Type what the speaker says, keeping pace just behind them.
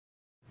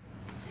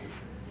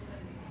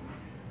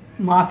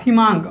माफ़ी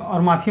मांग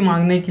और माफ़ी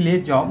मांगने के लिए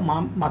जॉब,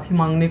 माफ़ी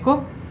मांगने को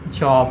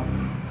जॉब।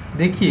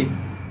 देखिए,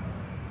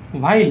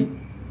 while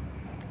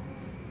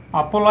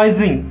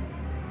apologizing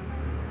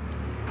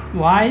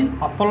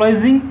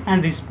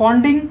and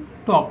responding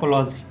to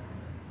apology,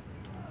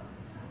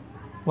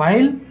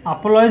 while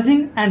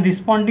apologizing and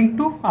responding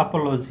to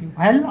apology,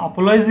 while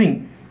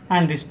apologizing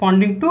and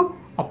responding to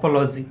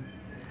apology।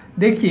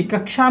 देखिए,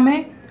 कक्षा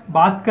में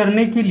बात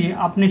करने के लिए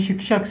अपने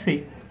शिक्षक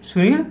से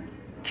सुनील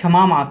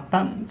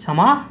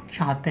क्षमा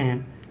चाहते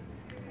हैं।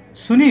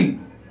 Sunil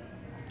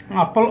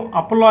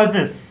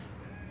apologizes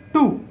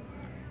to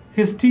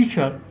his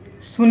teacher,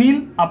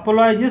 Sunil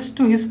apologizes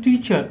to his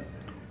teacher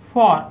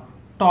for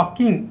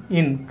talking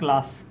in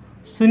class.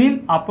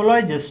 Sunil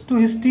apologizes to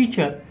his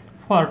teacher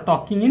for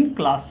talking in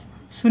class.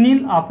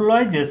 Sunil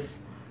apologizes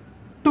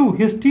to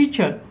his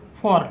teacher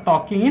for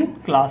talking in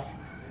class.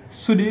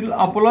 Sunil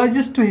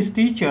apologizes to his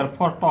teacher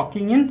for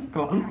talking in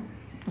class.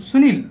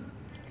 Sunil,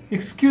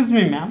 excuse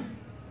me ma'am.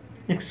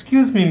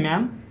 Excuse me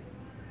ma'am.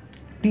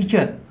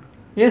 Teacher,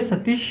 yes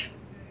Satish.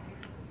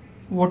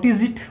 What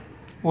is it?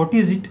 What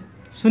is it?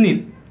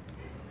 Sunil,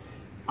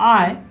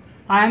 I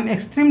am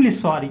extremely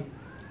sorry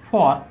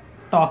for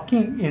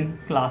talking in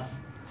class.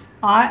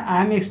 I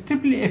am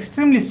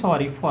extremely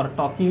sorry for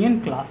talking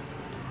in class.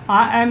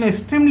 I am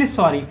extremely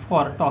sorry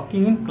for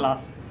talking in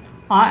class.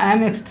 I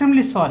am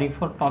extremely sorry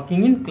for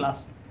talking in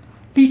class.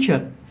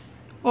 Teacher,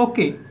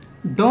 okay,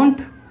 don't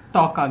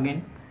talk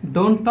again.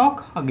 Don't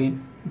talk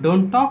again.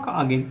 Don't talk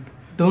again.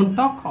 Don't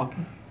talk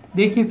again.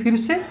 देखिए फिर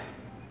से,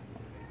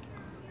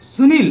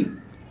 Sunil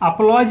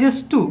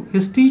apologizes to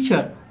his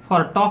teacher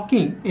for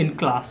talking in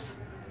class.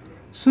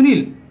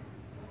 Sunil,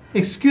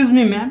 excuse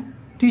me ma'am.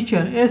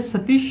 Teacher, yes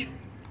Satish.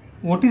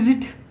 What is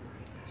it?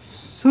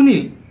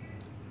 Sunil,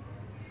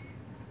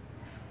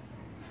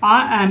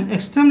 I am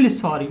extremely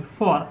sorry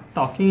for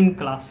talking in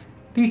class.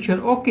 Teacher,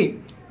 okay,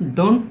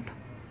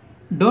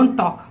 don't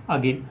talk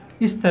again.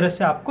 इस तरह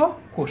से आपको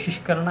कोशिश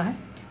करना है।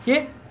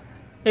 ये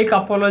एक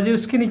apology,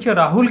 उसके नीचे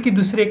राहुल की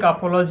दूसरी एक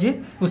अपोलॉजी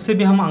है, उससे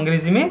भी हम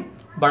अंग्रेजी में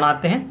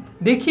बनाते हैं।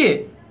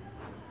 देखिए,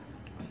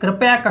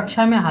 कृपया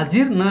कक्षा में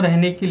हाजिर न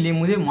रहने के लिए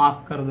मुझे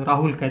माफ़ कर दो,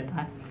 राहुल कहता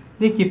है।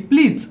 देखिए,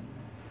 please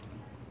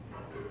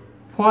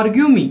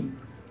forgive me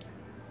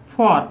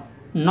for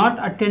not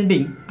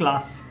attending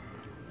class.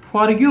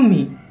 Forgive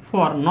me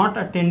for not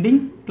attending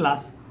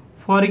class.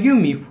 Forgive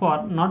me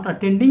for not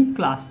attending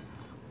class.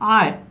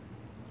 I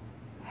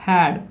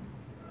had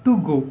to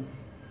go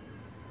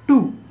to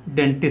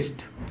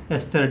dentist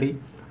yesterday.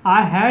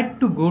 I had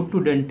to go to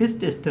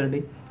dentist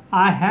yesterday.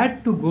 I had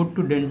to go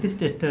to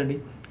dentist yesterday.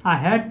 I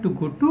had to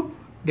go to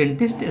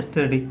dentist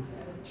yesterday.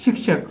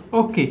 शिक्षक,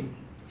 okay.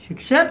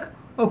 शिक्षक,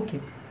 okay.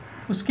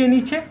 उसके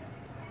नीचे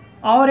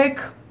और एक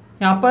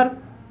यहाँ पर,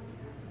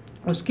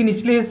 उसके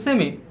निचले हिस्से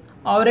में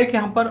और एक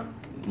यहाँ पर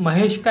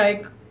महेश का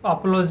एक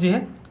अपोलॉजी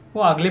है,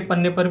 वो अगले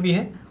पन्ने पर भी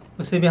है,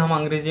 उसे भी हम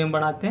अंग्रेजी में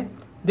बनाते हैं।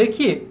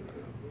 देखिए,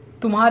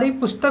 तुम्हारी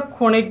पुस्तक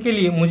खोने के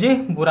लिए मुझे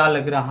बुरा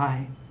लग रहा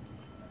है।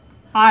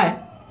 I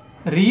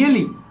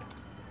really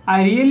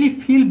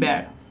feel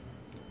bad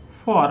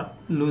for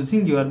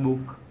losing your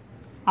book.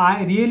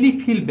 I really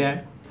feel bad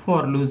for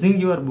losing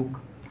your book.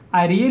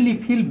 I really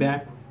feel bad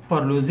for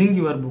losing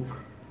your book.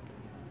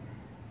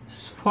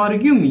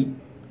 Forgive me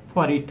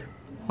for it.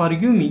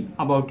 Forgive me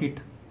about it.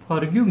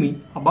 Forgive me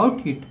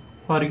about it.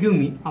 Forgive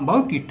me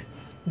about it.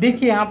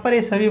 देखिए, यहाँ पर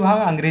ये सभी भाग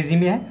अंग्रेजी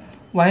में है।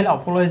 While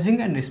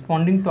apologizing and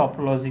responding to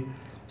apology.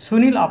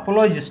 Sunil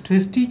apologizes to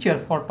his teacher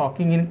for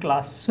talking in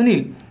class.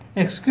 Sunil,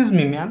 excuse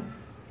me ma'am.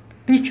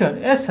 Teacher,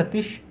 yes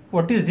Satish.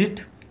 What is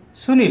it?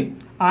 Sunil,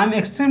 I am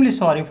extremely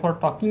sorry for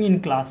talking in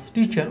class.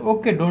 Teacher,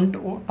 okay, don't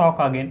talk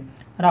again.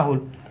 Rahul,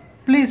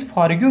 please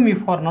forgive me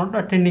for not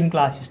attending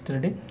class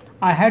yesterday.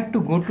 I had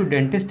to go to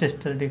dentist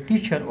yesterday.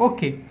 Teacher,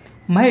 okay.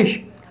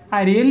 Mahesh,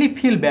 I really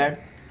feel bad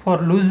for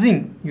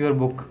losing your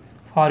book.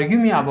 Forgive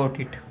me about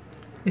it.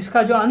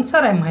 इसका जो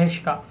answer है महेश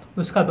का,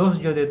 उसका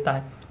दोस्त जो देता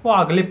है वो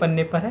अगले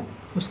पन्ने पर है,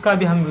 उसका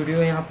भी हम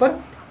वीडियो यहाँ पर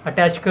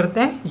अटैच करते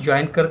हैं,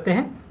 ज्वाइन करते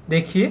हैं।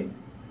 देखिए,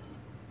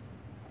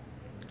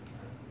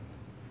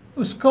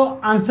 उसको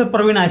आंसर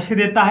प्रवीण ऐसे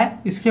देता है,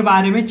 इसके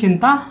बारे में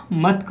चिंता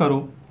मत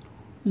करो।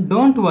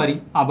 Don't worry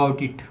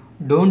about it.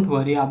 Don't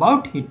worry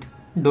about it.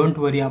 Don't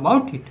worry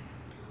about it.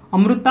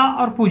 Amrita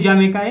और पूजा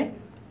में का ये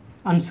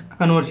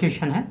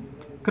कन्वर्सेशन है।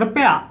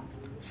 कृपया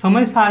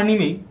समय सारणी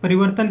में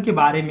परिवर्तन के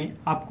बारे में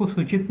आपको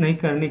सूचित नहीं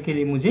करने के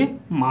लिए मुझे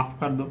माफ़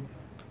कर दो।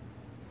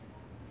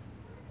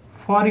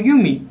 Forgive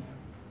me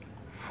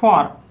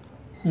for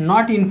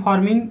not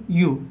informing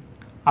you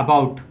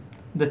about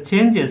the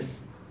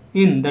changes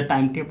in the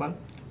timetable.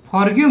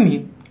 Forgive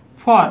me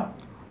for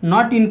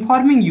not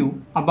informing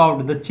you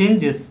about the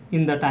changes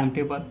in the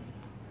timetable.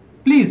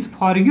 Please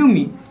forgive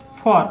me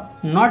for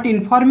not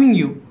informing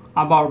you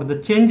about the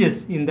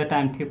changes in the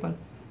timetable.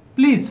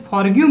 Please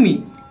forgive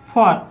me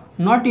for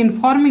not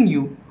informing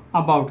you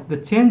about the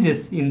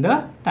changes in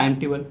the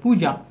timetable.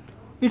 Pooja,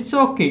 it's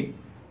okay.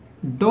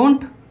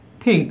 Don't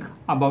think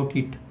about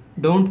it.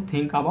 Don't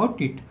think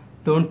about it.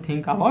 Don't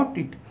think about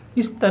it.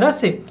 इस तरह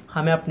से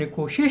हमें अपनी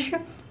कोशिश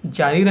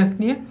जारी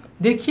रखनी है।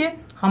 देखिए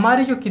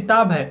हमारी जो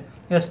किताब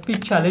है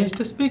speech challenge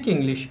to speak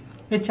English,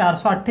 ये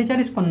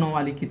 448 पन्नों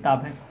वाली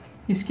किताब है।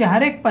 इसके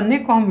हर एक पन्ने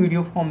को हम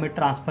वीडियो फॉर्म में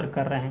ट्रांसफ़र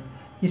कर रहे हैं,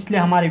 इसलिए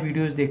हमारे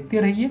वीडियोस देखते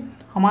रहिए,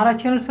 हमारा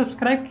चैनल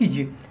सब्सक्राइब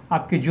कीजिए।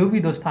 आपके जो भी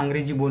दोस्त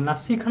अंग्रेजी बोलना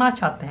सीखना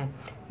चाहते हैं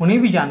उन्हें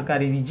भी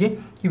जानकारी दीजिए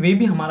कि वे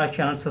भी हमारा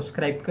चैनल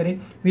सब्सक्राइब करें,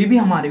 वे भी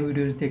हमारे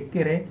वीडियोस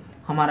देखते रहे।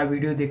 हमारा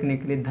वीडियो देखने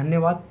के लिए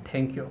धन्यवाद।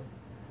 Thank you.